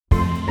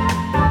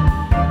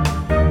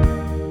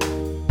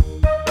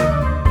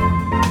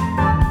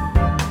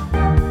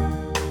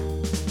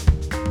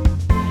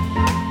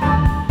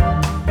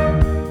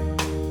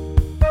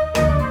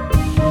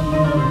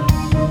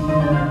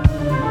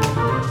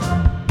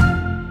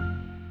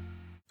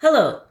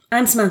Hello,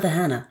 I'm Samantha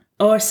Hannah,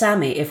 or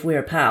Sammy if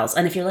we're pals,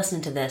 and if you're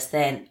listening to this,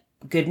 then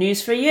good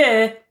news for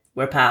you,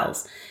 we're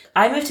pals.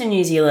 I moved to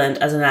New Zealand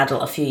as an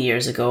adult a few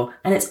years ago,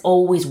 and it's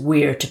always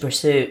weird to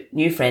pursue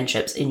new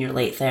friendships in your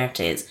late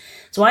 30s.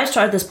 So I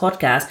started this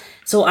podcast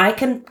so I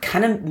can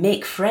kind of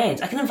make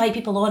friends. I can invite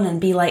people on and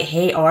be like,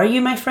 hey, are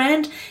you my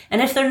friend?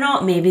 And if they're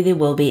not, maybe they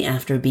will be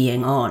after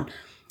being on.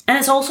 And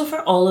it's also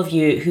for all of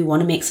you who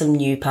want to make some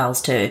new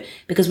pals too,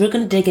 because we're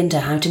going to dig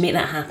into how to make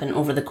that happen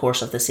over the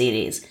course of the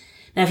series.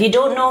 Now, if you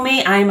don't know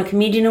me, I'm a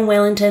comedian in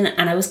Wellington,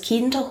 and I was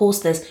keen to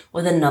host this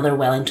with another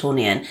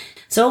Wellingtonian.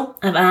 So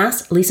I've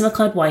asked Lesa and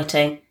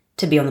MacLeod-Whiting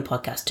to be on the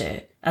podcast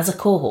too, as a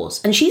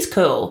co-host. And she's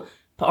cool,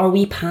 but are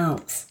we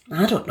pals?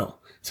 I don't know.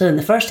 So in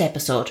the first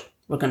episode,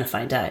 we're going to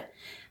find out.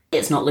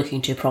 It's not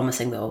looking too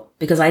promising though,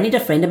 because I need a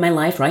friend in my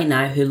life right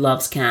now who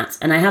loves cats,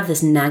 and I have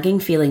this nagging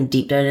feeling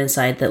deep down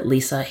inside that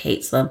Lesa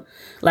hates them.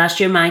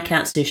 Last year, my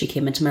cat Sushi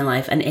came into my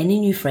life, and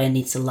any new friend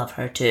needs to love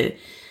her too.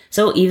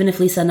 So even if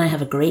Lesa and I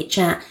have a great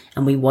chat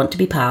and we want to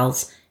be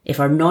pals, if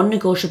our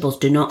non-negotiables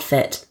do not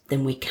fit,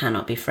 then we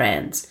cannot be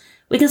friends.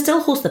 We can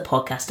still host the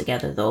podcast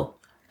together though,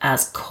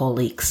 as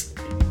colleagues.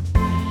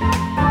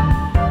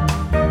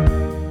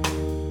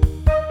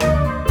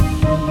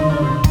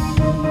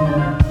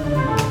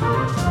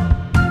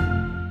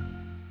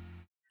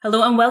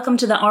 Hello and welcome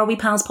to the Are We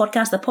Pals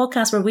podcast, the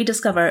podcast where we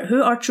discover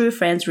who our true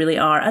friends really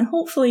are and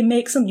hopefully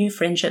make some new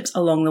friendships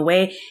along the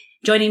way.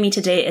 Joining me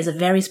today is a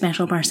very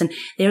special person.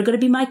 They are going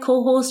to be my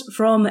co-host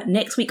from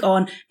next week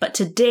on, but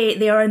today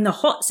they are in the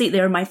hot seat. They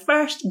are my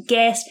first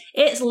guest.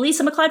 It's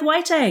Lesa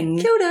MacLeod-Whiting.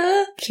 Kia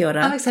ora. Kia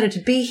ora. I'm excited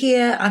to be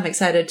here. I'm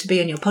excited to be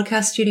in your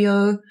podcast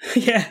studio.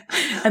 Yeah,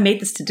 I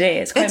made this today.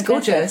 It's quite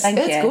gorgeous. Thank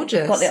you. It's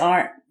gorgeous. Got the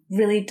art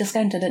really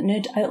discounted at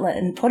Nude Outlet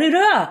in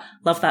Porura.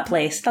 Love that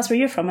place. That's where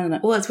you're from, isn't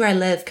it? Well, it's where I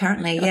live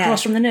currently, yeah.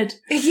 Across from the Nude.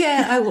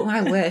 Yeah,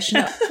 I wish.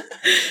 No.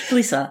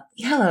 Lesa.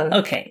 Hello.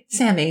 Okay.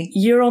 Sammy.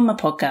 You're on my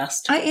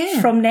podcast. I am.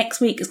 From next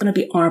week, it's going to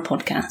be our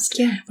podcast.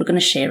 Yeah. We're going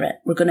to share it.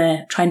 We're going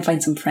to try and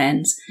find some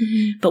friends.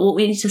 Mm-hmm. But what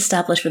we need to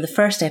establish for the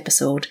first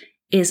episode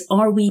is,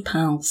 are we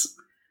pals?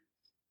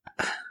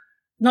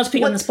 Not to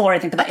put you on the spot or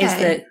anything, but that is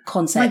the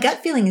concept. My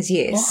gut feeling is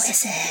yes. Oh,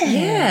 is it?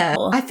 Yeah.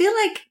 I feel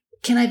like,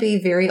 can I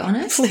be very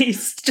honest?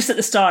 Please, just at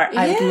the start.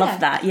 I would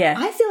love that, yeah.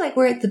 I feel like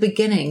we're at the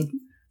beginning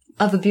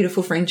of a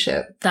beautiful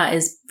friendship. That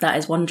is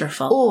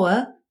wonderful.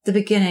 Or the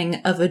beginning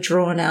of a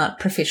drawn-out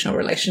professional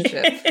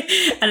relationship.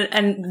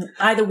 and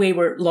either way,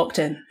 we're locked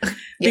in.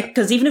 Yep.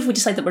 Because even if we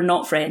decide that we're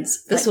not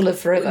friends... This will live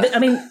forever. I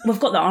mean, we've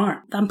got the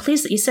art. I'm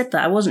pleased that you said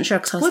that. I wasn't sure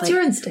because I was What's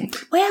your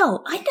instinct?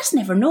 Well, I just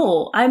never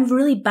know. I'm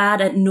really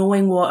bad at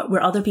knowing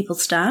where other people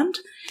stand.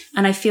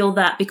 And I feel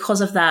that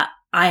because of that,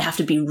 I have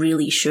to be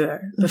really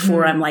sure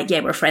before I'm like, yeah,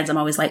 we're friends. I'm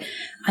always like,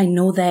 I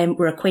know them,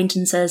 we're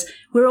acquaintances.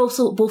 We're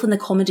also both in the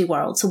comedy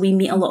world, so we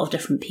meet a lot of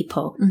different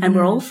people. And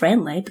we're all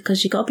friendly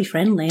because you got to be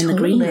friendly in the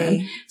green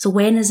room. So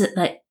when is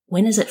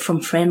it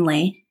from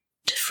friendly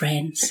to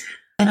friends?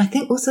 And I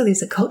think also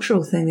there's a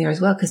cultural thing there as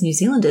well, because New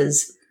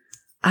Zealanders,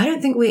 I don't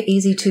think we're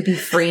easy to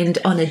befriend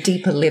on a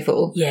deeper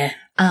level. Yeah.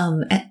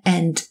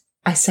 And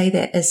I say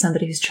that as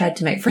somebody who's tried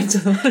to make friends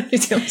with a lot of New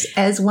Zealanders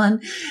as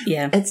one.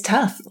 Yeah. It's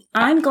tough.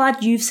 I'm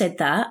glad you've said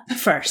that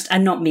first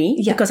and not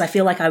me, because I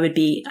feel like I would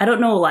be, I don't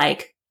know,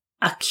 like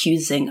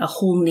accusing a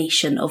whole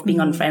nation of being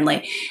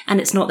unfriendly. And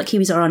it's not that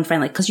Kiwis are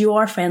unfriendly, because you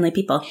are friendly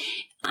people.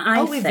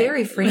 We're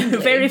very friendly.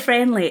 Very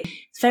friendly.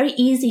 It's very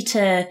easy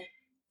to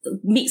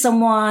meet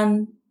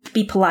someone,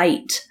 be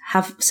polite,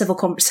 have civil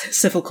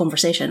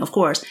conversation, of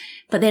course.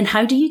 But then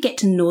how do you get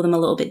to know them a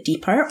little bit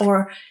deeper?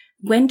 Or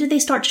when do they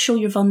start to show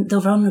their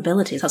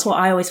vulnerabilities? That's what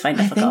I always find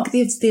difficult. I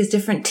think there's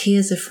different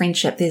tiers of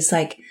friendship. There's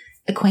like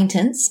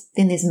acquaintance,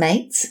 then there's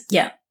mates.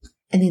 Yeah.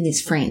 And then there's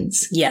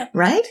friends. Yeah.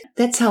 Right?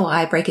 That's how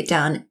I break it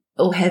down,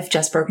 or have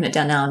just broken it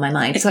down now in my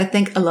mind. So I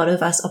think a lot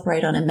of us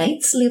operate on a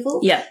mates level.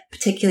 Yeah.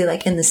 Particularly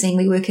like in the scene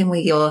we work in, where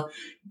you're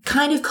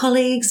kind of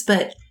colleagues,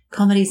 but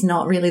comedy's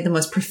not really the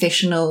most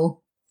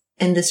professional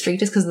industry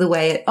just because of the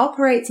way it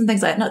operates and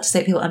things like that. Not to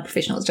say people are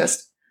unprofessional,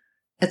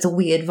 it's a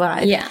weird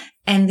vibe. Yeah.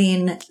 And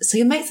then, so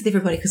you're mates with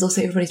everybody because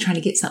also everybody's trying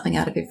to get something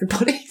out of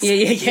everybody.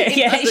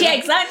 Yeah,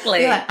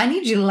 exactly. Like, I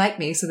need you to like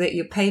me so that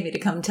you pay me to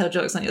come and tell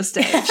jokes on your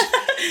stage.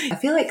 I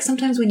feel like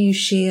sometimes when you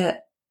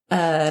share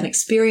an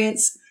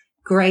experience,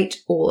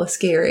 great or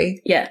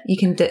scary, you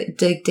can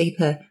dig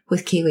deeper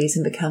with Kiwis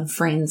and become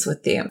friends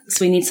with them.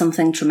 So we need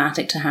something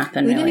traumatic to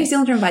happen. When a New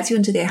Zealander invites you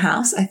into their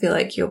house, I feel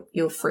like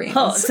you're friends.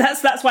 Oh, so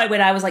that's why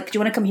when I was like, do you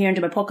want to come here and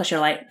do my podcast?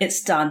 You're like,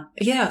 it's done.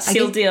 Yeah.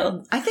 Sealed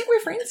deal. I think we're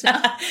friends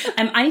now.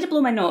 I need to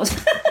blow my nose.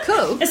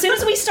 Cool. As soon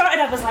as we started,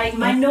 I was like,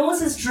 my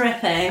nose is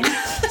dripping,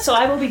 so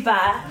I will be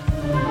back.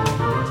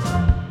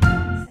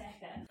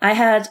 I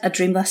had a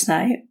dream last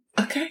night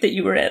that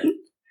you were in.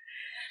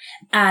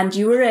 And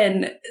you were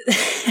in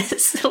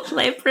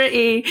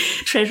Celebrity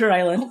Treasure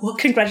Island. Oh,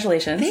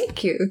 congratulations.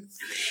 Thank you.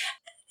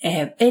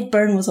 Ed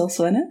Byrne was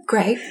also in it.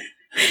 Great.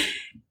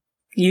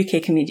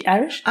 UK comedian.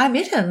 Irish? I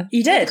met him.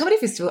 You did? At the Comedy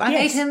Festival. I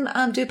made him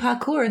do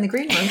parkour in the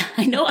green room.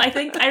 I know.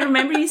 I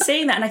remember you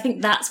saying that. And I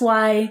think that's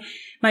why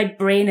my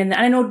brain in.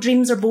 And I know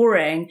dreams are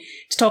boring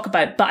to talk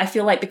about, but I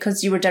feel like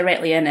because you were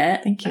directly in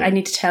it, Thank you. I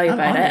need to tell you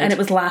about it. And it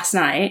was last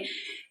night.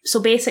 So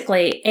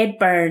basically, Ed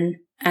Byrne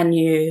and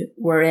you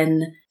were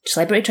in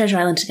Celebrity Treasure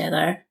Island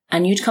together,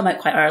 and you'd come out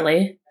quite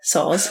early.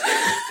 Soz.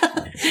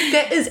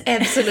 That is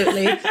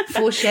absolutely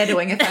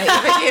foreshadowing. If I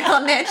ever get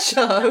on that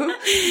show,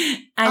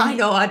 I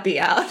know I'd be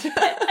out.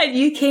 And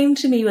you came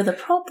to me with a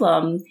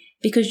problem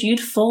because you'd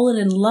fallen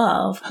in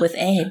love with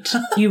Ed.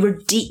 You were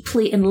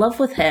deeply in love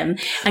with him,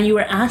 and you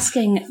were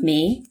asking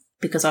me,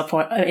 because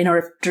in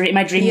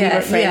my dream we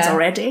were friends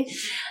already,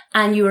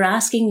 and you were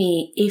asking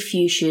me if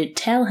you should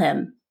tell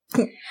him.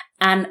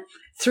 And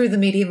through the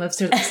medium of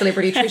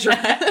Celebrity Treasure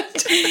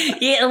Island.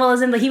 Yeah, well,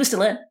 as in, he was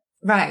still in.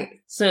 Right.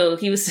 So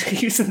he was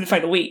in the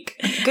final week.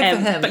 Good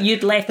for him. But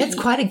you'd left. That's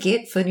quite a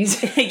get for New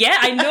Zealand. Yeah,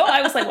 I know.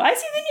 I was like, why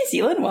is he the New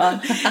Zealand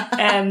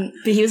one?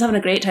 But he was having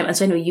a great time. And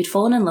so anyway, you'd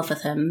fallen in love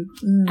with him,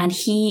 and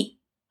he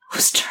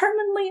was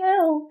terminally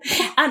ill.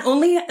 And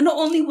not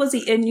only was he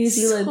in New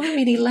Zealand. So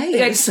many layers. He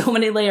had so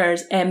many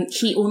layers.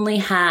 He only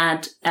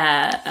had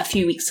a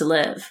few weeks to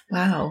live.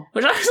 Wow.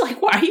 Which I was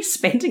like, why are you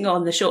spending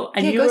on the show?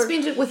 And go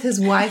spend it with his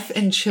wife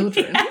and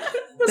children.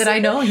 That I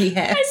know he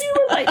has. And you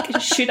were like,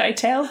 should I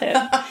tell him?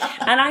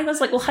 And I was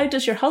like, well, how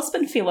does your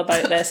husband feel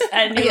about this?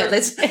 And you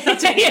let's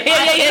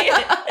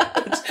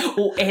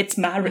oh, Ed's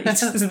married,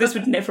 so this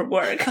would never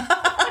work.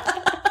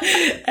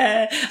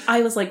 I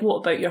was like, what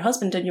about your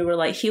husband? And you were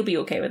like, he'll be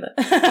okay with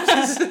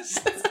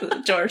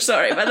it. George,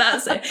 sorry, but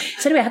that's it.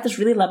 So anyway, I had this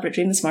really elaborate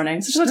dream this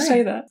morning, so just wanted to tell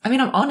you that. I mean,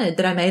 I'm honoured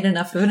that I made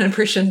enough of an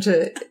impression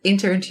to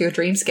enter into your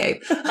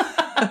dreamscape.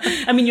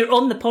 I mean, you're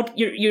on the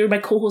you're my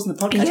co-host on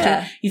the podcast.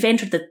 Yeah. You've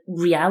entered the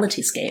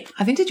reality scape.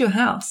 I've entered your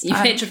house. You've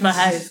entered my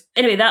house.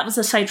 Anyway, that was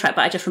a sidetrack,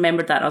 but I just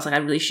remembered that. I was like, I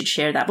really should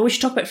share that. But we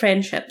should talk about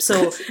friendship.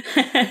 So,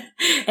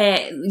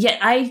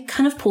 I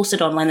kind of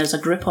posted online. There's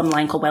a group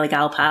online called Welly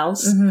Gal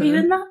Pals. Are you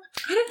in that?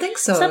 I don't think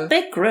so. It's a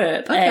big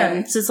group.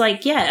 Okay. So it's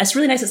like, it's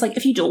really nice. It's like,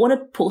 if you don't want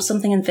to post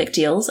something in Vic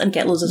Deals and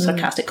get loads of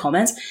sarcastic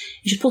comments,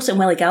 you should post it in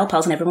Welly Gal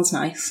Pals and everyone's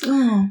nice.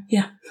 Oh,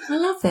 yeah. I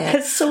love that.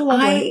 It's so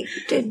lovely.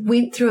 I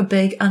went through a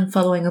big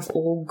unfollowing of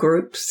all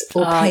groups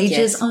or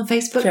pages on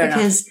Facebook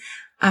because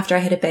after I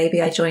had a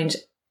baby, I joined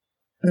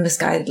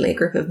misguidedly a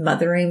group of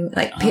mothering,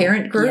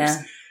 parent groups.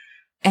 Yeah.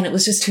 And it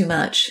was just too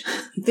much.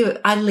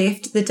 I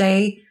left the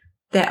day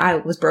that I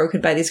was broken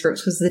by these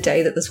groups was the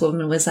day that this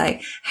woman was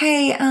like,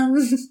 hey,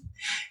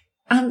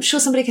 I'm sure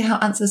somebody can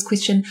help answer this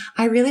question.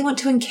 I really want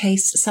to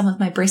encase some of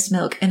my breast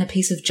milk in a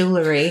piece of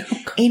jewellery.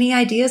 Any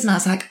ideas? And I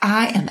was like,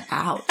 I am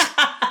out.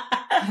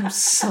 I'm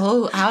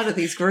so out of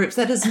these groups.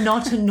 That is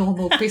not a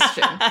normal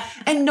question.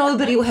 And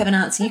nobody will have an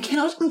answer. You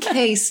cannot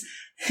encase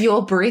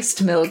your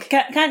breast milk.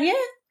 Can't you?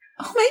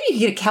 Oh, maybe you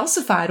can get it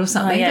calcified or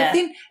something,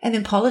 but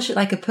then polish it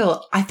like a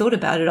pearl. I thought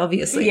about it,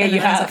 obviously. Yeah, and you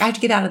have. I was like, I have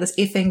to get out of this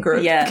effing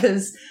group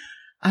because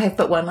I have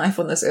but one life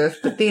on this earth.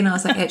 But then I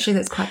was like, actually,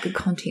 that's quite good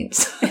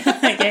content.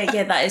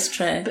 yeah, that is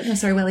true. But no,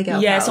 sorry, Welly Gal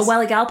Pals. Yeah, so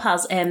Welly Gal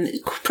Pals,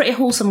 pretty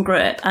wholesome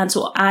group. And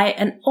so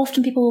and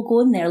often people will go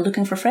in there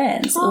looking for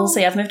friends. They'll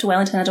say, I've moved to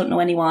Wellington, I don't know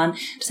anyone.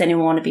 Does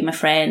anyone want to be my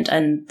friend?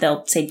 And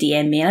they'll say,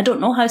 DM me. And I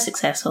don't know how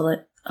successful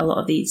a lot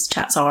of these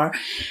chats are.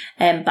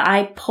 But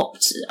I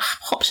popped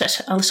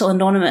it, a little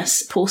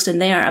anonymous post in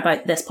there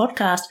about this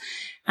podcast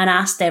and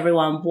asked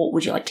everyone, what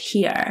would you like to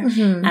hear?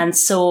 Mm-hmm. And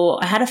so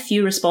I had a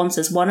few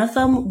responses. One of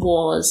them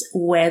was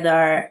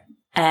whether,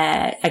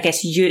 I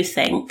guess you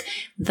think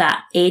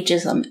that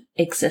ageism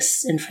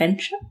exists in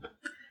friendship.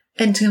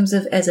 In terms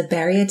of as a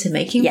barrier to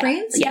making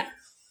friends? Yeah.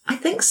 I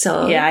think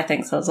so. Yeah, I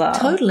think so as well.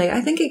 Totally. I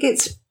think it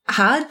gets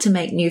hard to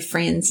make new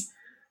friends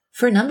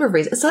for a number of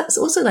reasons. It's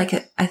also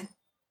like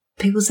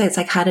people say it's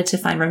like harder to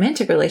find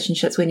romantic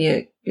relationships when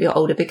you're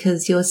older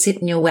because you're set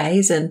in your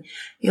ways and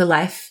your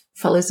life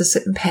follows a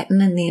certain pattern,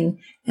 and then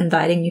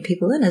inviting new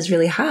people in is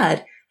really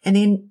hard. And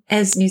then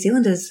as New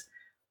Zealanders,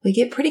 we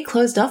get pretty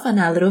closed off on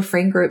our little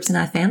friend groups and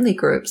our family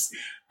groups.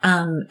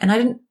 And I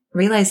didn't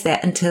realize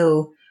that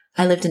until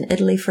I lived in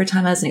Italy for a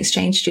time. I was an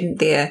exchange student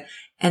there,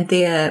 and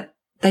they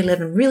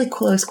live in really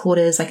close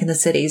quarters, like in the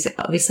cities,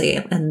 obviously,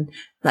 and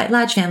like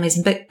large families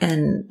and big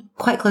and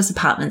quite close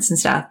apartments and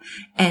stuff.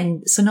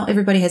 And so not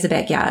everybody has a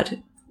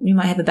backyard. You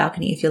might have a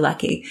balcony if you're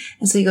lucky.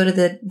 And so you go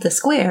to the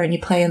square and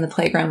you play on the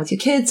playground with your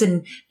kids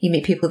and you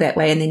meet people that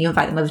way, and then you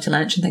invite them over to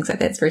lunch and things like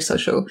that. It's very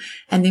social.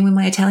 And then when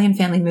my Italian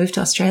family moved to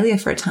Australia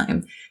for a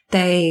time,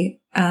 they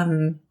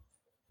were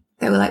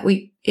like,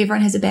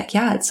 everyone has a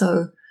backyard,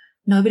 so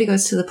nobody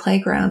goes to the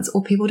playgrounds,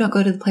 or people don't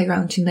go to the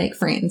playground to make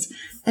friends.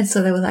 And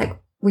so they were like,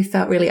 we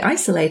felt really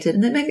isolated,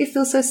 and it made me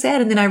feel so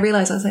sad. And then I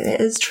realized, I was like, that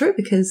is true,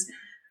 because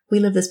we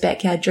live this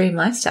backyard dream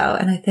lifestyle.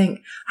 And I think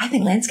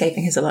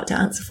landscaping has a lot to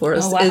answer for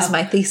us, is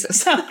my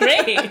thesis. Oh,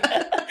 great.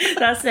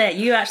 That's it.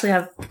 You actually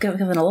have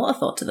given a lot of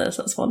thought to this.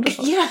 That's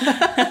wonderful. Yeah.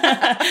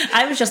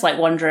 I was just like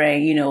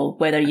wondering,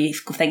 whether you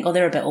think,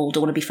 they're a bit old,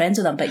 don't want to be friends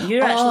with them. But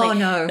you're actually...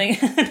 no.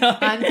 No.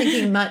 I'm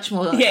thinking much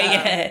more...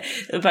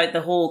 about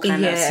the whole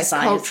kind of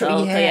society.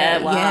 Culture,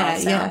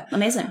 Yeah.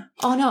 Amazing.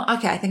 Oh, no.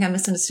 Okay. I think I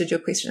misunderstood your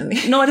question.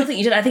 No, I don't think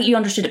you did. I think you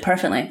understood it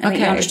perfectly. I think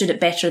you understood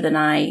it better than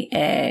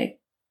I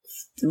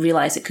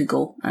realise it could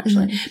go,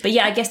 actually. But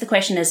yeah, I guess the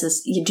question is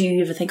do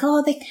you ever think,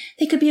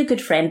 they could be a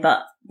good friend,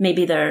 but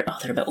maybe they're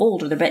a bit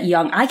old or they're a bit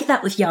young. I get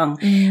that with young,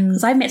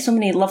 because I've met so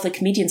many lovely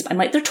comedians, but I'm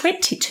like, they're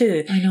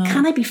 22. I know.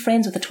 Can I be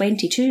friends with a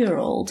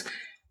 22-year-old?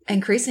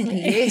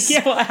 Increasingly, yes.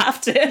 Yeah, well, I have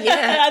to.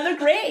 Yeah. And they're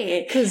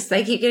great. Because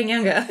they keep getting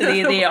younger.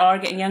 They are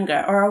getting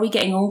younger. Or are we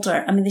getting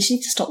older? I mean, they just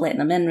need to stop letting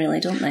them in, really,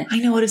 don't they? I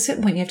know, at a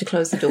certain point you have to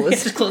close the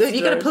doors.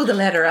 You've got to pull the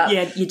ladder up.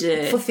 Yeah, you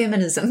do. For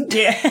feminism.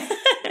 Yeah.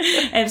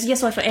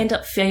 So if I end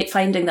up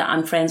finding that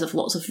I'm friends with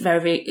lots of very,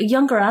 very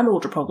younger and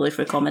older, probably,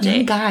 for comedy.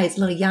 Young guys,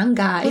 a lot of young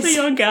guys. A lot of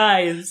young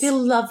guys. They're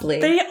lovely.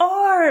 They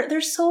are.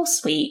 They're so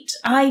sweet.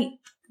 I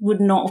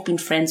would not have been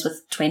friends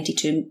with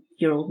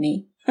 22-year-old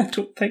me, I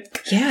don't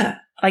think. Yeah.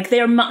 Like,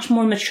 they're much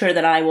more mature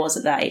than I was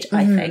at that age,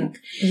 I think.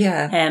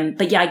 Yeah.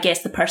 But yeah, I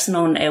guess the person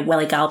on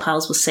Welly Gal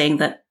Pals was saying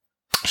that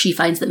she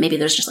finds that maybe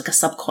there's just like a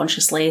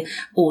subconsciously,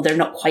 they're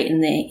not quite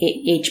in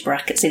the age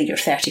bracket, say you're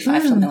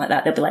 35, something like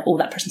that. They'll be like,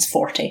 that person's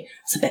 40.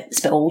 It's a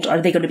bit old.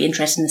 Are they going to be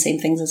interested in the same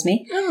things as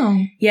me?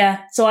 Oh.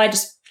 Yeah. So I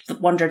just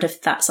wondered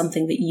if that's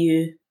something that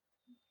you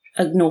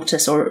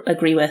notice or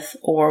agree with,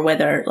 or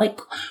whether, like,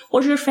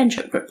 what's your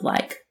friendship group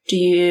like? Do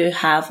you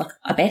have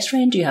a best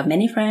friend? Do you have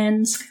many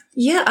friends?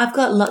 Yeah, I've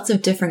got lots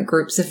of different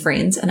groups of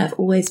friends, and I've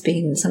always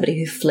been somebody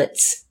who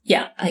flits.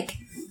 Yeah. Like,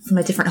 for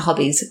my different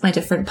hobbies, my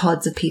different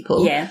pods of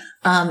people. Yeah.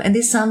 And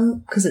there's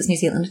some, because it's New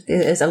Zealand,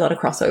 there's a lot of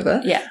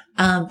crossover. Yeah.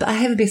 But I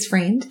have a best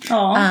friend.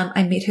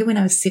 I met her when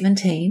I was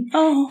 17.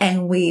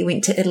 And we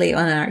went to Italy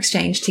on our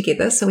exchange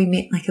together. So we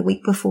met like a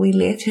week before we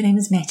left. Her name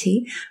is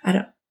Matty. I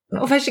don't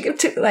know if I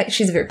should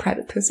she's a very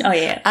private person. Oh,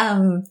 yeah.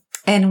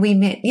 And we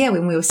met,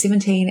 when we were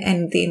 17,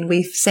 and then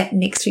we sat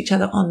next to each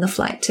other on the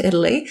flight to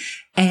Italy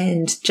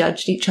and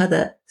judged each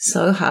other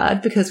so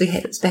hard, because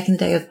it was back in the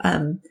day of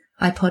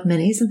iPod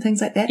minis and things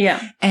like that.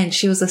 Yeah. And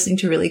she was listening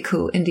to really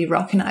cool indie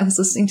rock, and I was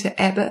listening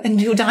to ABBA and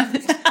Neil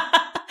Diamond.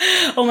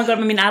 Oh my God,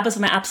 I mean, ABBA's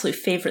my absolute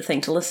favourite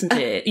thing to listen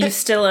to. You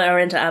still are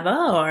into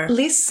ABBA, or?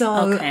 Less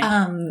so.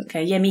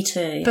 Okay, yeah, me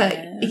too. But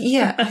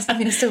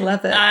I still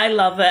love it. I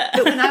love it.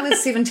 But when I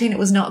was 17, it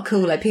was not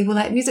cool. Like, people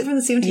like music from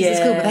the 70s is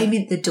cool, but they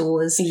meant the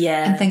Doors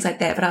and things like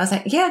that. But I was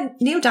like,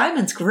 Neil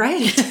Diamond's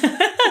great.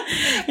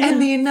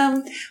 And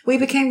then we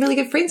became really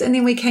good friends. And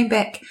then we came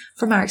back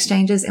from our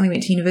exchanges and we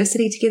went to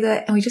university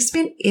together, and we just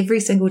spent every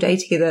single day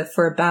together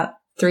for about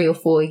 3 or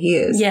 4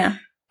 years. Yeah.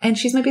 And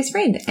she's my best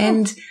friend.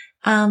 And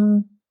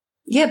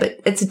but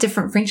it's a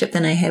different friendship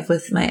than I have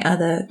with my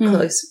other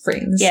close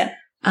friends. Yeah.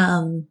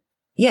 And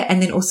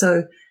then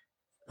also,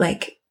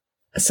 like,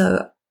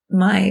 so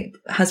my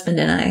husband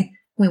and I,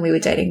 when we were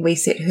dating, we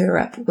set her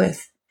up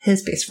with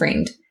his best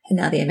friend, and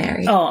now they're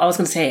married. Oh, I was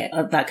going to say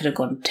that could have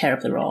gone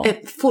terribly wrong.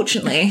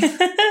 Fortunately,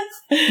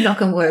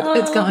 knock on wood,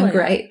 it's going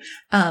great.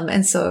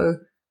 And so,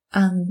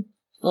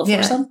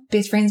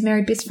 best friends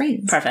married best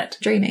friends.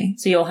 Perfect. Dreamy.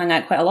 So you all hang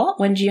out quite a lot?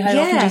 How often do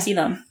you see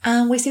them?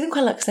 We see them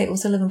quite a lot because they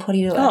also live in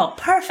Porirua. Oh,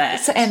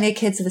 perfect. So, and their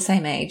kids are the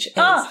same age.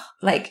 Their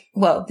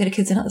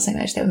kids are not the same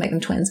age. That would make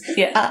them twins.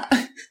 Yeah.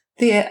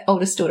 Their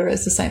oldest daughter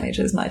is the same age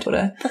as my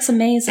daughter. That's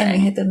amazing. And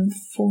we had them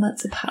 4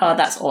 months apart. Oh,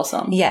 that's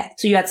awesome. Yeah.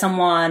 So you had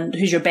someone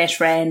who's your best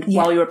friend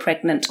while you were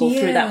pregnant go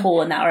through that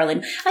whole and that early.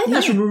 I think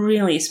that's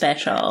really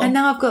special. And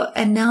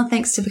now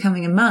thanks to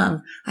becoming a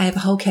mum, I have a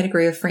whole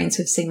category of friends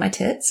who've seen my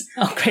tits.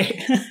 Oh,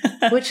 great.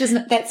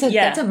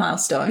 That's a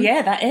milestone.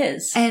 Yeah, that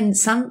is. And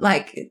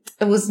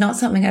it was not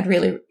something I'd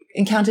really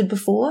encountered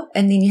before.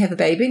 And then you have a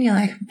baby and you're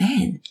like,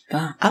 man,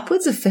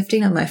 upwards of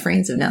 15 of my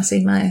friends have now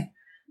seen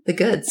the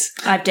goods.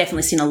 I've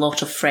definitely seen a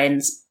lot of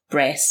friends'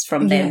 breasts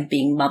from them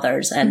being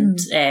mothers, and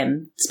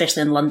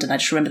especially in London. I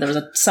just remember there was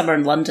a summer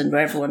in London where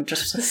everyone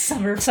just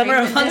summer of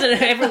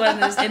London, everyone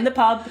was in the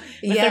pub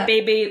with their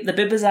baby, the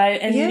boob was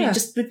out, and you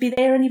just would be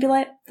there, and you'd be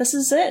like, "This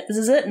is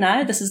it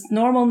now. This is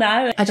normal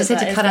now." I just had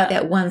to cut out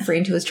that one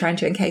friend who was trying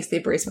to encase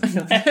their breast.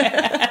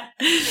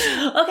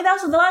 Okay,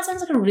 that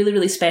sounds like a really,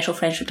 really special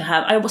friendship to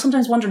have. I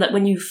sometimes wonder that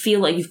when you feel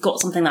like you've got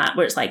something like that,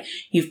 where it's like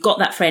you've got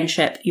that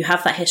friendship, you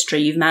have that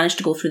history, you've managed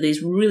to go through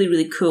these really,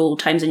 really cool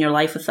times in your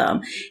life with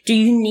them. Do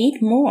you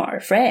need more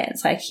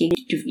friends? Like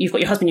you've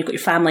got your husband, you've got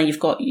your family, you've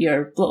got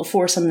your little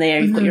foursome there,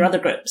 you've got your other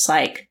groups.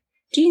 Like,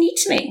 do you need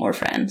to make more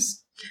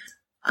friends?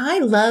 I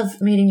love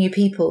meeting new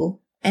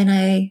people, and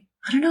I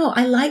don't know,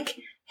 I like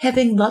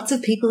having lots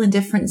of people in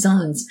different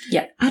zones.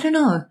 Yeah. I don't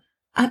know.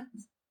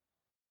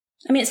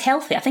 I mean, it's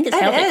healthy. I think it's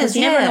healthy because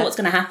you never know what's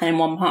going to happen in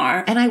one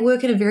part. And I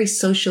work in a very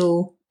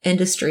social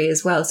industry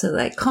as well. So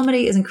like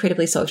comedy is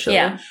incredibly social.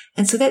 Yeah.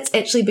 And so that's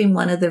actually been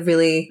one of the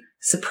really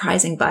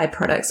surprising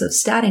byproducts of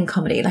starting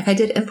comedy. Like I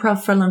did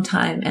improv for a long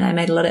time and I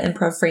made a lot of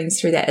improv friends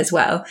through that as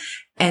well.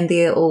 And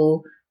they're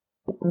all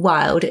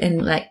wild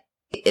and like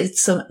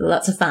it's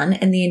lots of fun.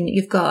 And then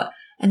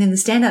and then the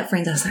stand-up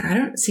friends, I was like, I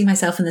don't see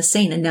myself in the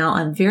scene. And now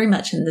I'm very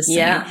much in the scene.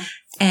 Yeah.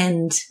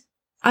 And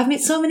I've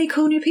met so many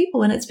cool new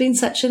people, and it's been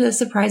such a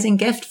surprising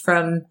gift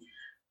from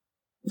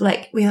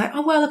like, we're like,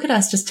 oh, well, look at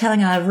us just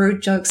telling our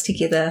rude jokes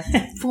together,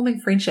 forming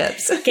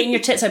friendships. Getting your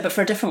tits out, but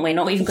for a different way,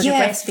 not even because you're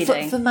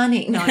breastfeeding. For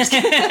money. No, I'm just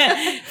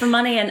kidding. For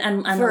money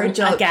and for a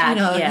joke, a gag.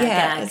 You know,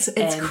 gag.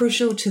 It's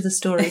crucial to the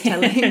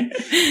storytelling.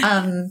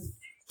 And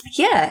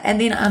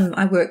then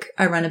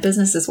I run a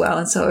business as well.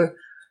 And so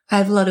I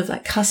have a lot of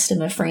like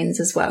customer friends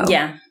as well.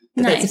 Yeah.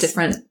 But nice. that's a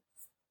different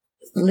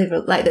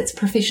level, like that's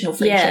professional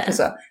friendship as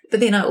well. But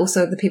then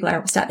the people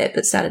I started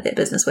that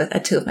business with are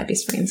two of my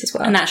best friends as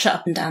well. And that Shut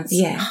Up and Dance.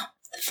 Yeah.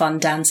 The fun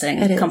dancing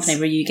company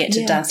where you get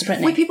to dance to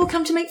Britney. Where people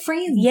come to make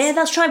friends. Yeah,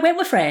 that's true. I went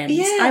with friends.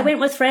 Yeah. I went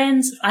with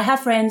friends. I have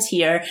friends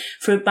here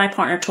through my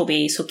partner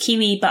Toby. So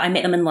Kiwi, but I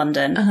met them in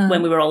London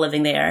when we were all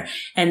living there.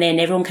 And then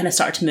everyone kind of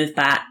started to move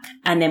back.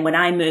 And then when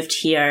I moved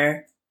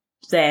here,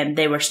 then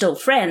they were still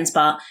friends,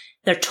 but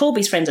they're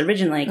Toby's friends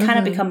originally, kind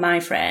of become my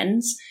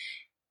friends.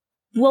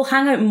 We'll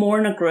hang out more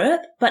in a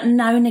group, but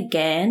now and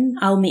again,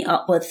 I'll meet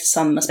up with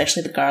some,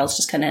 especially the girls,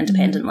 just kind of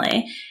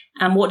independently.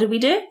 And what did we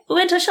do? We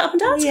went to a Shut Up and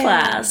Dance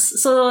class.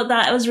 So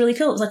that was really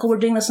cool. It was like, oh, we're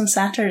doing this on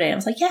Saturday. I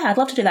was like, yeah, I'd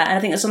love to do that. And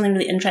I think there's something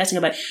really interesting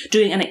about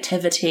doing an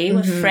activity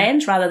with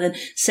friends rather than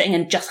sitting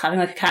and just having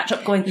like a catch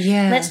up going,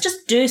 let's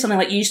just do something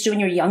like you used to when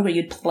you were younger.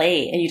 You'd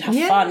play and you'd have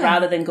fun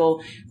rather than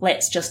go,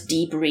 let's just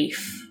debrief.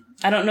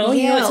 I don't know.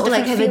 Yeah, you know, it's or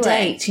like have a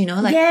date, you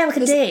know? Like, like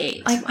a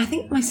date. I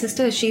think my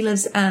sister, she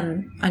lives,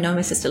 I know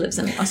my sister lives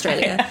in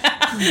Australia.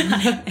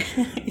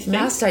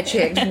 Last I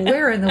checked,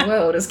 where in the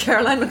world is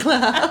Caroline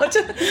MacLeod?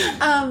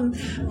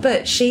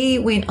 But she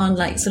went on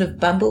like sort of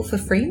Bumble for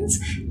friends,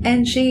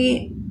 and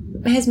she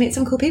has met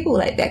some cool people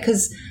like that,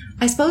 because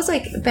I suppose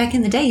like back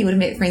in the day you would have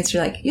met friends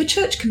through like your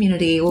church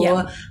community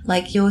or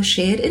like your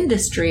shared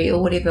industry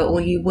or whatever, or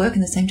you work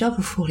in the same job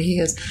for 40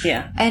 years.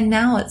 Yeah. And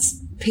now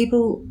it's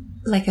people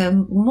like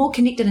more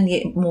connected and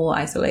yet more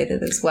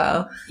isolated as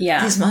well.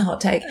 Yeah. This is my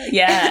hot take.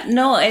 Yeah.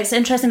 No, it's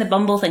interesting, the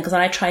Bumble thing, because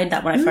I tried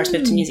that when I first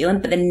moved to New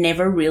Zealand, but then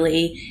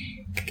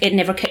it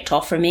never kicked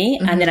off for me.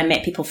 And then I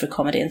met people through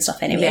comedy and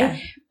stuff anyway. Yeah.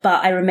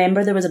 But I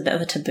remember there was a bit of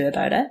a taboo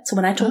about it. So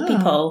when I told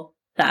people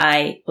that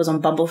I was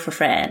on Bumble for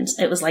friends,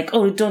 it was like,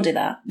 oh, don't do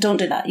that. Don't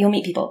do that. You'll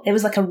meet people. It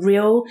was like a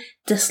real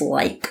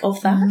dislike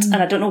of that.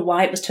 And I don't know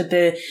why it was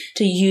taboo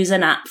to use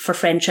an app for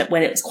friendship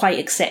when it was quite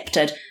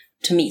accepted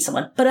to meet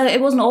someone. But it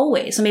wasn't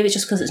always. So maybe it's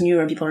just because it's newer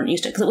and people aren't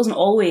used to it. Because it wasn't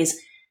always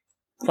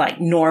like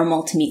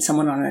normal to meet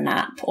someone on an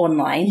app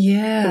online.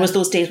 Yeah. There was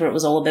those days where it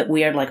was all a bit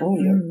weird, like, oh,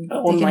 you're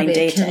online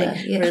dating.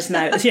 Yeah.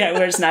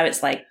 Whereas now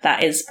it's like,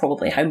 that is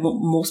probably how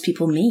most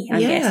people meet,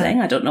 I'm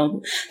guessing. I don't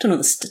know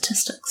the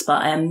statistics,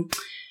 but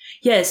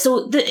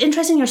so the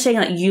interesting you're saying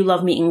that you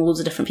love meeting loads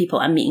of different people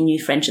and meeting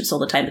new friendships all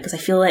the time, because I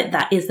feel like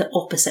that is the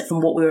opposite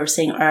from what we were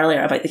saying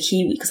earlier about the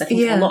Kiwi, because I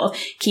think a lot of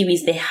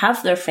Kiwis, they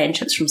have their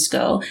friendships from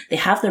school, they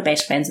have their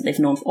best friends that they've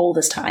known for all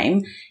this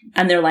time,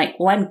 and they're like,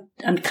 well,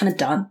 I'm kind of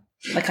done.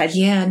 Like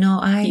you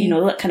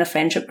know, that kind of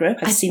friendship group.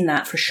 I've seen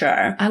that for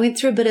sure. I went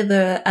through a bit of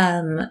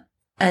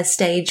a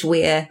stage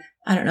where,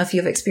 I don't know if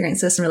you've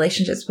experienced this in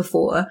relationships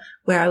before,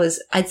 where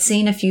I'd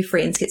seen a few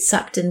friends get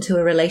sucked into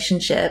a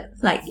relationship.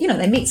 Like, you know,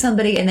 they meet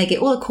somebody and they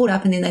get all caught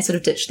up and then they sort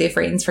of ditch their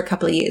friends for a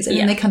couple of years. And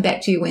then they come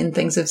back to you when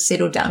things have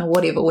settled down or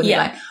whatever, when you're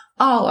like,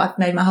 oh, I've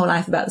made my whole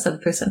life about this other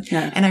person.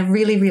 Yeah. And I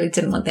really, really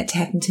didn't want that to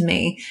happen to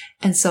me.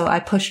 And so I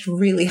pushed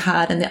really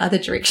hard in the other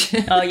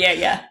direction. Oh,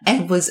 yeah.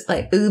 And was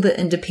like uber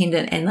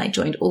independent and like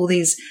joined all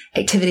these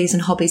activities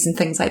and hobbies and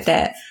things like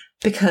that,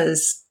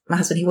 because my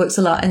husband, he works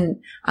a lot, and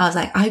I was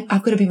like,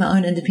 I've got to be my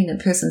own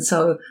independent person.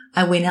 So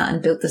I went out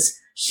and built this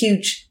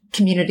huge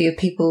community of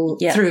people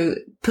through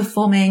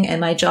performing and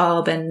my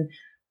job and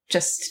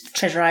just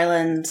Treasure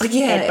Island,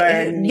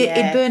 Edburn.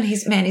 Edburn,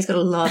 he's got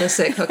a lot of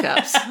sick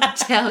hookups. I'll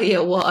tell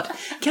you what.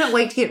 Can't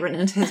wait to get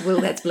written into his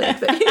will. That's black.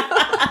 But,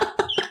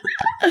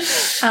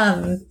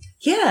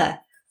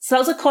 So that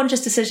was a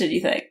conscious decision,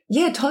 you think?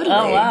 Yeah, totally.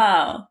 Oh,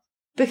 wow.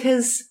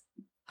 Because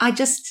I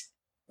just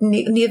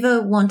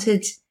never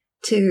wanted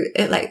to,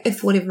 like, if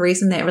for whatever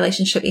reason that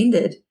relationship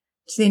ended,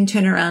 to then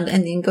turn around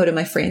and then go to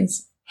my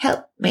friends,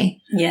 help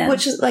me. Yeah.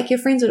 Which is like, your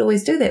friends would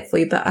always do that for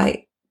you. But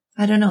I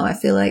don't know. I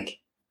feel like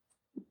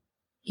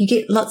I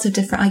get lots of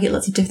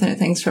different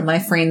things from my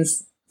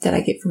friends that I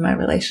get from my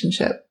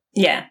relationship.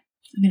 Yeah.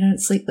 I mean, I don't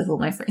sleep with all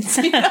my friends.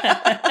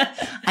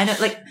 I know,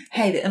 like,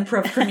 hey, the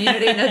improv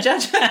community, no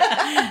judgment.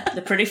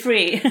 They're pretty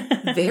free.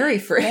 Very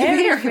free.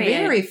 Very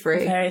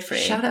free. Very free.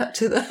 Shout out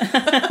to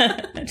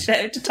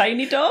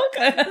Tiny Dog.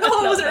 No,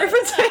 I wasn't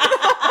referencing.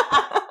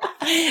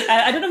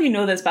 I don't know if you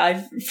know this, but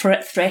I've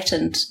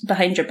threatened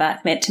behind your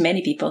back to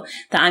many people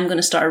that I'm going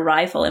to start a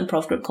rival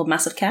improv group called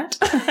Massive Cat.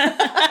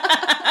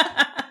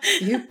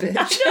 You bitch.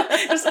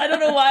 I don't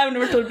know why I've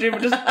never told you,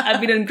 but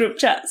I've been in group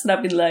chats and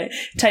I've been like,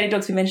 Tiny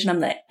Dogs we mentioned, I'm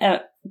like,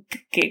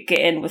 get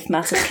in with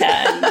Massive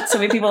Cat. And so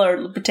many people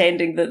are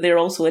pretending that they're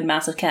also in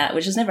Massive Cat,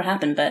 which has never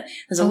happened, but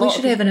there's a lot. We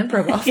should have an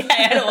improv off. Yeah,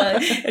 I don't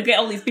want to get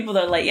all these people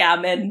that are like, yeah,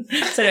 I'm in.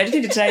 So I just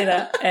need to tell you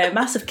that.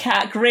 Massive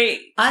Cat,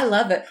 great. I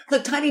love it.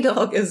 Look, Tiny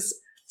Dog is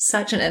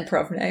such an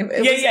improv name.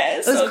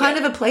 It was kind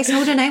of a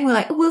placeholder name. We're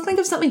like, we'll think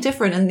of something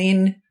different, and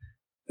then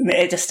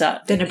It just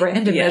started. Then a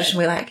brand emerged and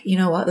we're like, you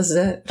know what, this is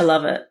it. I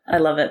love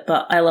it.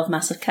 But I love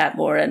Massive Cat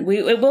more, and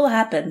it will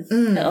happen.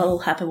 It'll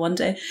happen one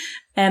day.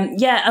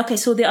 Okay,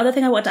 so the other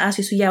thing I wanted to ask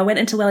you, I went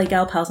into Welly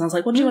Gal Pals and I was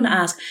like, what do you want to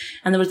ask?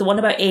 And there was the one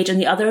about age, and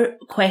the other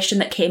question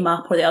that came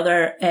up, or the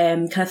other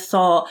kind of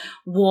thought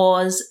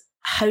was,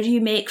 how do you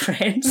make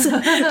friends?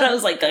 And I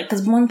was like,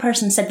 because one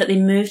person said that they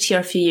moved here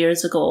a few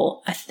years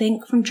ago, I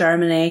think from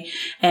Germany,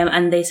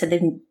 and they said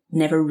they've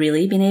never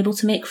really been able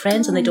to make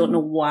friends and they don't know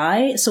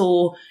why.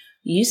 So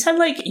you sound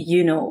like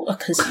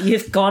because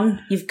you've done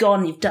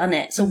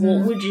it. So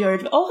what would your...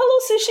 Oh,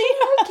 hello, Sushi.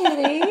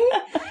 Hi, Kitty.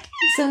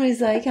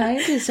 Somebody's like,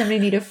 does somebody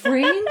need a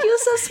friend? You're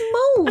so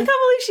small. I can't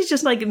believe she's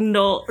just like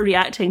not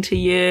reacting to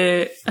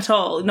you at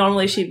all.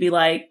 Normally she'd be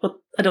like, well,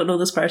 I don't know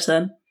this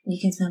person. You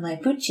can smell my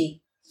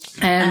Gucci.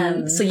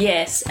 So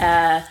yes.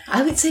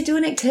 I would say do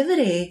an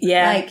activity.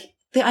 Yeah. Like,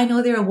 I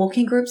know there are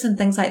walking groups and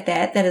things like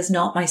that. That is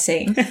not my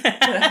scene.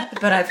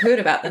 but I've heard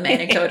about them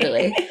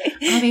anecdotally.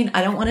 I mean,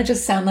 I don't want to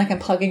just sound like I'm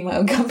plugging my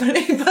own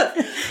company, but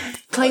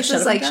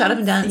places like Shut Up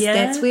and Dance,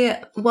 that's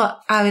where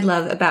what I would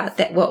love about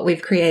that, what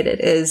we've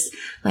created is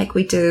like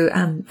we do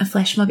a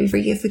flash mob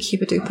every year for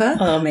Cuba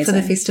Duper for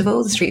the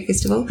festival, the street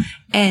festival.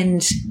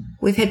 And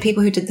we've had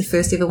people who did the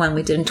first ever one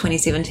we did in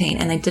 2017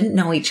 and they didn't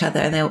know each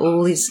other and they were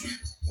all these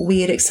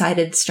weird,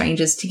 excited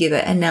strangers together.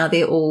 And now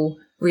they're all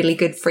really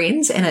good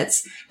friends, and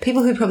it's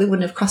people who probably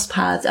wouldn't have crossed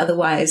paths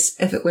otherwise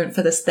if it weren't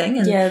for this thing.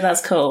 And yeah, that's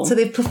cool. So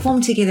they've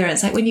performed together, and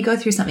it's like when you go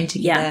through something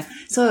together. Yeah.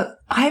 So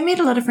I met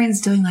a lot of friends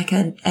doing like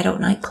an adult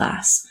night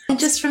class, and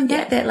just from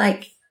that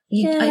like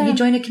you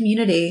join a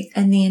community,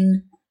 and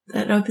then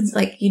it opens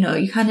like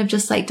you kind of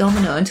just like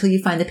domino until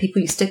you find the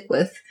people you stick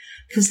with.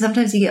 Because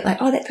sometimes you get like,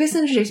 oh, that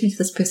person introduced me to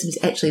this person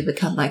who's actually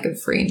become my good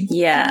friend.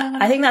 Yeah.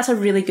 I think that's a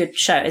really good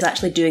shout, is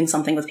actually doing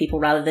something with people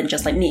rather than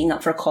just like meeting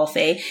up for a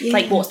coffee. Yeah.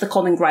 Like, what's the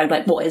common ground?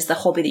 Like, what is the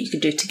hobby that you could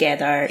do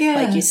together? Yeah.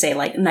 Like you say,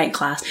 like night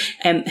class.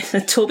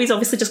 Toby's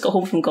obviously just got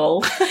home from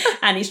golf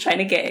and he's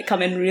trying to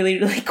come in really,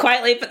 really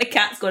quietly, but the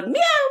cat's going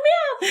meow,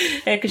 meow,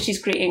 because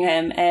she's greeting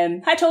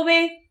him. Hi,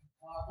 Toby.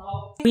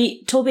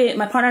 Toby,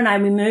 my partner and I,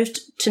 we moved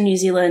to New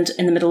Zealand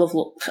in the middle of,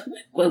 it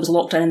was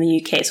lockdown in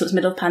the UK, so it was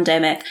middle of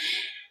pandemic.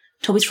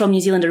 Toby's from New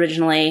Zealand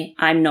originally.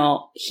 I'm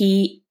not.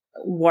 He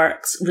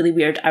works really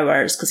weird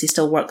hours because he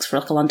still works for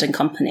like a London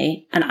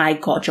company, and I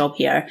got a job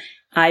here.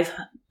 I've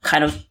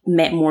kind of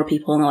met more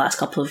people in the last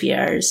couple of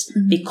years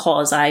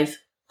because I've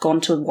gone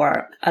to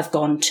work. I've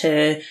gone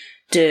to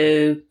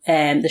do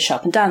the Shut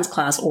Up and Dance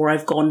class, or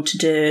I've gone to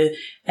do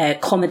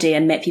comedy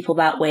and met people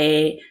that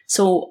way.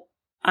 So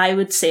I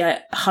would say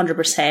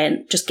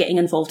 100% just getting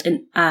involved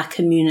in a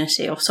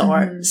community of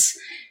sorts.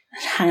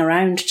 Hang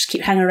around, just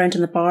keep hanging around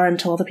in the bar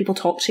until other people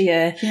talk to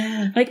you.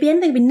 Yeah. It could be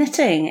anything, it could be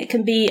knitting. It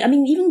can be,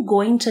 even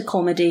going to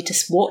comedy to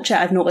watch it,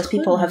 I've noticed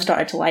people have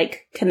started to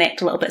like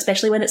connect a little bit,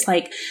 especially when it's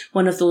like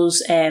one of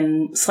those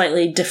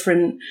slightly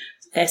different,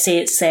 say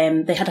it's,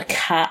 they had a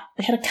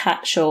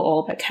cat show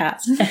all about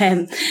cats.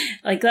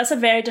 Like that's a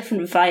very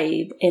different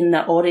vibe in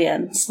the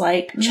audience.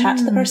 Like chat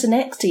to the person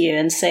next to you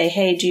and say,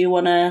 hey, do you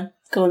want to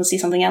go and see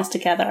something else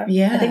together?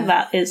 Yeah. I think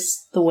that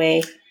is the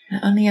way.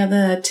 And the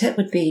other tip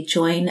would be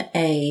join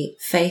a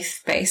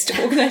faith-based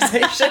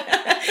organisation.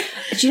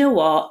 Do you know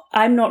what?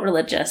 I'm not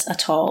religious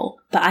at all,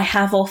 but I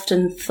have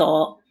often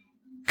thought,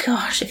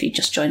 gosh, if you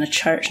just join a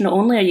church, not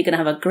only are you going to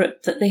have a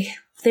group that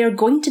they are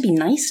going to be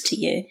nice to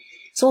you.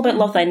 It's all about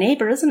love thy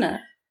neighbour, isn't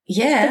it?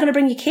 Yeah. They're going to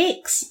bring you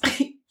cakes.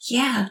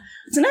 Yeah.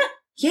 Isn't it?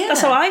 Yeah.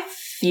 That's how I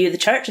view the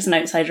church as an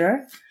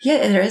outsider.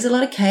 Yeah, there is a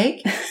lot of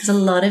cake. There's a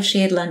lot of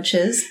shared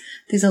lunches.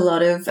 There's a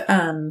lot of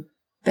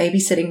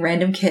babysitting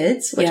random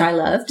kids, which I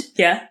loved.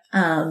 Yeah.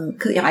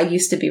 Because I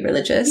used to be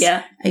religious.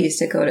 Yeah. I used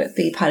to go to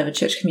be part of a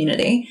church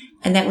community.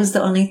 And that was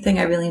the only thing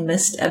I really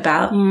missed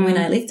about when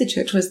I left the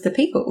church was the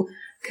people.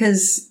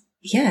 Because,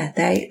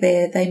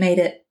 they made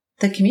it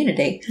the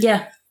community.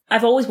 Yeah.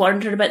 I've always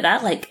wondered about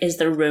that. Like, is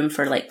there room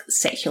for like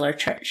secular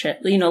church?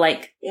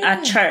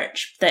 A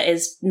church that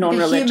is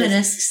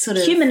non-religious.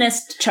 A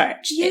humanist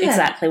church. Yeah.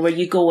 Exactly. Where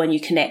you go and you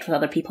connect with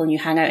other people and you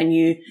hang out and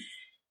you,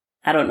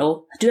 I don't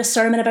know, do a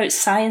sermon about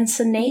science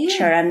and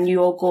nature and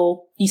you all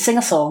go, you sing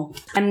a song.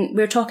 And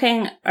we were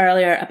talking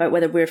earlier about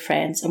whether we're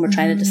friends and we're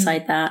trying to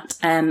decide that.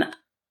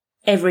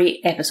 Every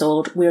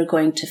episode, we're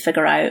going to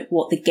figure out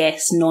what the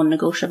guest's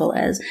non-negotiable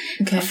is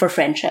for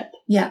friendship.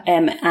 Yeah.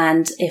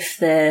 And if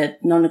the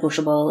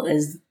non-negotiable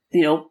is,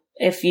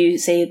 if you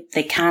say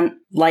they can't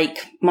like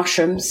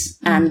mushrooms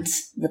and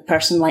the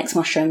person likes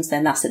mushrooms,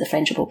 then that's it, the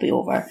friendship will be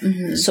over.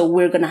 So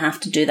we're going to have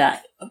to do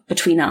that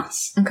between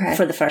us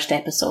for the first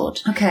episode.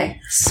 Okay.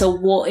 So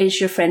what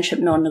is your friendship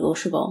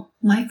non-negotiable?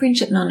 My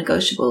friendship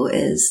non-negotiable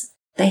is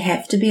they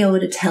have to be able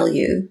to tell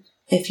you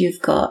if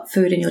you've got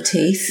food in your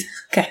teeth.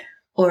 Okay.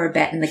 Or a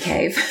bat in the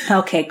cave.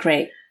 Okay,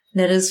 great.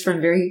 That is from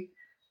very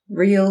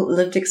real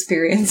lived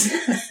experience.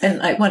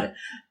 And I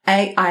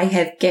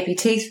have gappy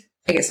teeth.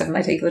 I get stuff in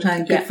my teeth all the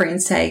time. Good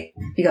friends say,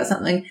 you got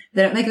something.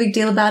 They don't make a big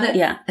deal about it.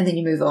 Yeah. And then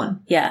you move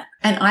on. Yeah.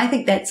 And I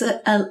think that's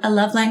a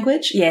love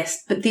language.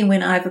 Yes. But then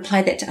when I've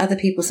applied that to other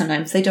people,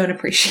 sometimes they don't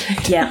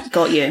appreciate it. Yeah,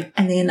 got you.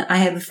 And then I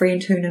have a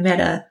friend who, no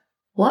matter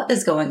what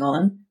is going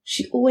on,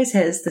 she always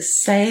has the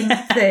same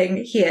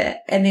thing here.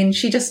 And then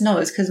she just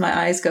knows because my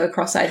eyes go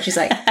cross-eyed. She's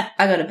like,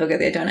 I got a booger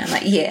there, don't I? I'm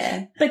like,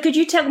 yeah. But could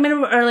you tell,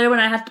 remember earlier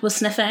when I was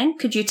sniffing,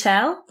 could you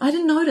tell? I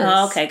didn't notice.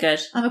 Oh, okay, good.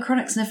 I'm a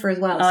chronic sniffer as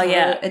well. Oh, so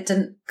yeah. It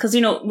didn't. Because,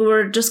 we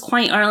were just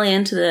quite early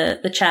into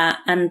the chat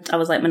and I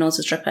was like, my nose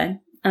is dripping.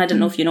 And I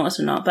didn't know if you noticed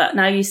or not. But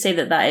now you say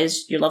that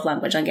is your love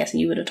language, I'm guessing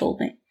you would have told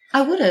me.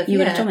 I would have. You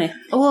would have told me.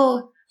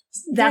 Well,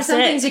 that's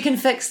some things you can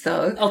fix,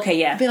 though. Okay,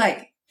 yeah. Be like,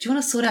 do you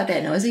want to sort out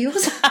that nose of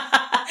yours?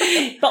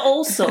 But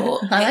also,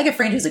 I like a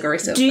friend who's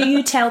aggressive. Do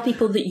you tell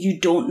people that you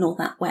don't know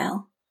that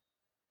well?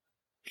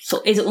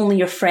 So is it only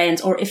your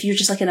friends, or if you're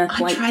just like in a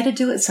I try to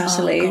do it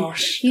subtly. Oh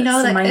gosh,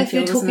 like if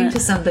you're talking to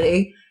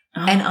somebody,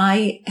 and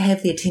I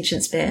have the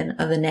attention span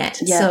of a gnat,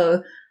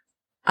 so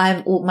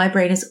my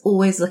brain is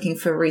always looking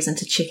for a reason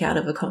to check out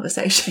of a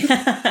conversation.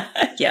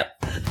 Yep.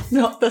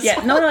 Not this. Yeah.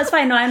 one. No, it's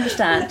fine. No, I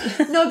understand.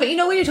 No, but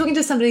when you're talking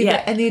to somebody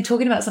and they're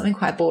talking about something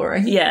quite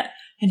boring,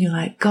 and you're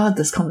like, God,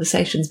 this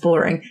conversation's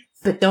boring.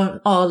 But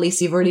don't,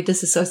 Lisa, you've already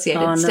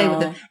disassociated. Stay with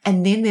them.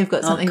 And then they've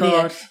got something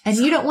there. And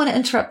you don't want to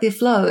interrupt their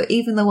flow,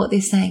 even though what they're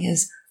saying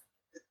is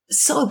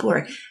so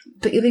boring.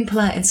 But you're being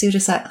polite. And so you're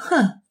just like,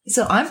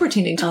 So I'm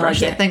pretending to brush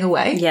that thing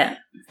away. Yeah.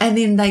 And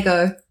then they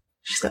go,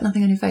 she's got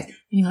nothing on her face. And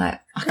you're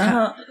like, I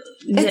can't.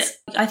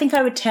 I think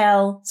I would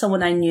tell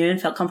someone I knew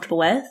and felt comfortable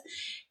with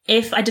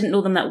if I didn't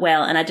know them that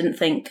well and I didn't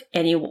think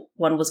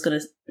anyone was going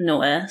to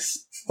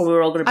notice or we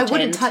were all going to pretend.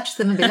 I wouldn't touch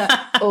them and be like,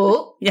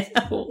 oh. Yeah.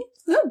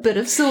 A bit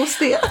of sauce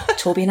there.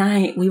 Toby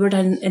and we were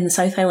down in the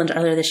South Island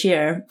earlier this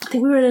year. I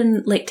think we were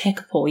in Lake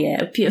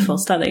Tekapo, beautiful,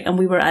 stunning. And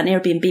we were at an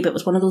Airbnb, but it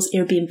was one of those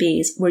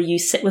Airbnbs where you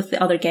sit with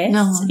the other guests.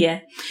 No. Yeah.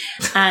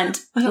 And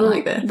I don't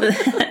like that.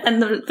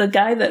 And the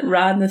guy that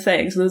ran the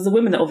thing, so there was the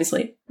woman that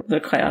obviously, they're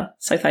quite a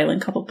South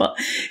Island couple, but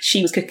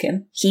she was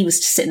cooking. He was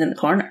just sitting in the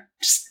corner,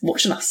 just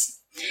watching us.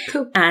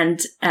 Cool.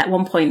 And at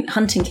one point,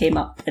 hunting came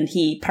up and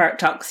he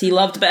perked up because he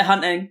loved a bit of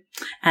hunting.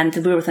 And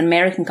we were with an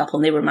American couple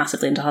and they were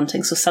massively into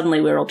hunting. So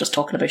suddenly we were all just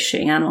talking about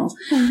shooting animals,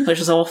 which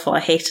was awful. I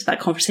hated that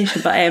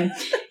conversation. But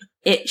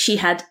she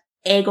had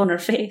egg on her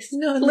face.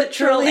 No,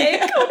 literal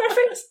egg on her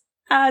face.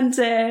 And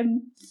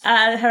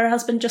her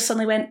husband just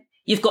suddenly went,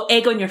 "You've got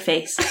egg on your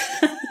face."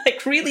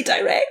 Like really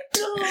direct.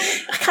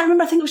 I can't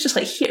remember. I think it was just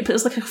like here, but it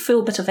was like a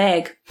full bit of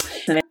egg.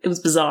 It was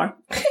bizarre.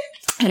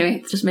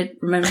 Anyway, just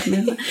remember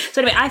me.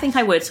 So anyway, I think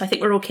I would. So I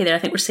think we're okay there. I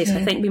think we're safe. So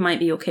I think we might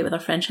be okay with our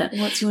friendship.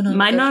 What's your non-negotiable?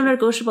 My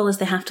non-negotiable is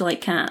they have to like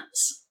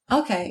cats.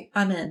 Okay,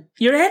 I'm in.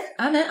 You're in?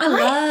 I'm in. I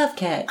love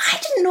cats. I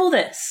didn't know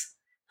this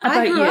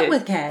about you. I grew up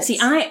with cats. See,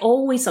 I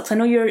always thought, 'cause I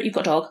know you've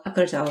got a dog. I've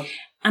got a dog.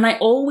 And I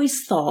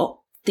always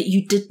thought that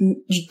you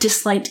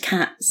disliked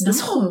cats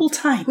this whole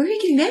time. Where are you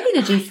getting that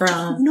energy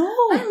from? No.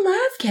 I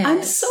love cats.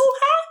 I'm so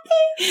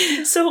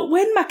happy. So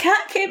when my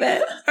cat came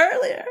in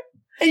earlier,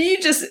 and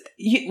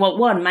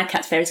one, my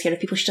cat's very scared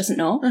of people she doesn't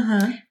know.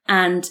 Uh-huh.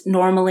 And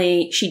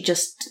normally she'd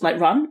just like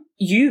run.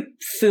 You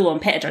full on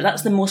petted her.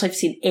 That's the most I've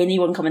seen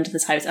anyone come into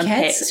this house and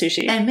pet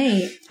Sushi. And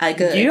me, I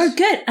good. You're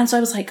good. And so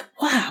I was like,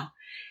 wow,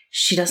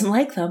 she doesn't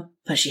like them,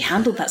 but she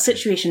handled that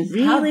situation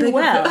really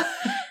well.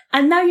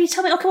 And now you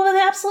tell me, okay, well,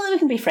 they absolutely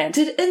can be friends.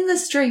 In the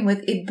stream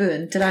with Ed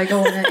Boon, did I go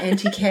on an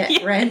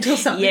anti-cat rant or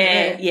something?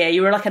 Yeah,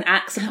 you were like an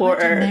axe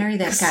supporter. I want to marry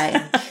that guy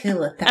and kill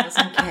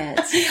 1,000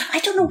 cats. I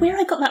don't know where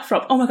I got that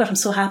from. Oh my God, I'm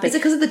so happy. Is it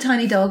because of the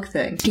tiny dog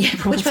thing? Yeah,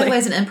 probably. Which, by the way,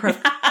 is an improv.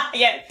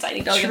 Yeah,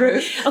 tiny dog.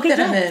 True. Okay, that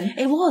I'm in.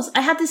 It was. I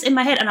had this in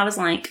my head and I was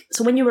like,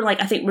 so when you were like,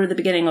 I think we're at the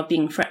beginning of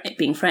being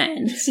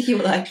friends. So you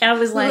were like, I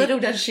was like, little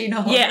does she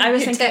know. Yeah, I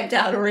was thinking, tapped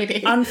out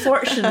already.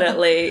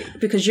 Unfortunately,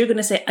 because you're going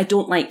to say, I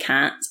don't like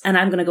cats. And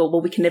I'm going to go,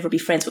 well, we can never be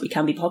friends, but we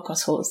can be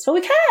podcast hosts. Well,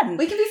 we can.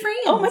 We can be friends.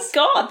 Oh my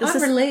God.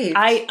 I'm relieved.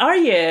 Are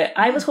you?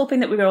 I was hoping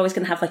that we were always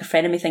going to have like a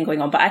frenemy thing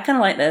going on, but I kind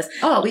of like this.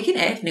 Oh, we can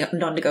add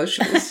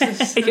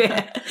non-negotiables.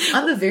 Yeah.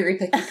 I'm a very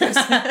picky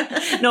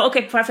person. No,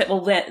 okay, perfect.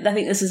 Well, I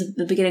think this is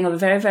the beginning of a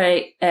very,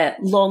 very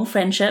long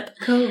friendship.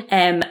 Cool.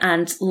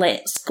 And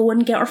let's go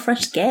and get our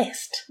first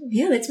guest.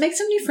 Yeah, let's make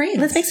some new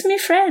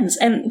friends.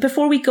 And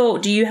before we go,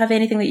 do you have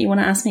anything that you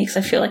want to ask me? Because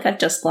I feel like I've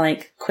just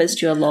like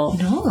quizzed you a lot.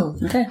 No.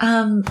 Okay.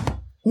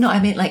 No,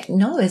 I meant like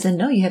no, as in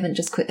no, you haven't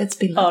just quit. It's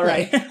been lovely. All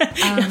right.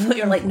 I thought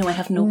you were like, no, I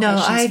have no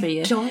questions for you.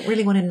 No, I don't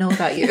really want to know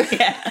about you.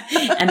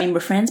 Yeah. I mean,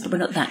 we're friends, but we're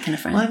not that kind of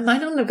friends. Well, my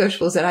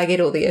non-negotiables that I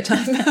get all the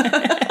airtime.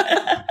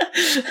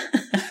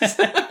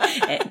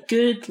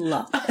 Good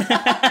luck.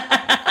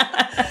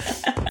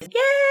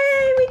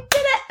 Yay, we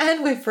did it.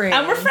 And we're friends.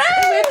 And we're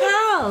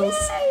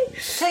pals. Yay.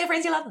 Tell your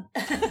friends you love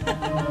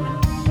them.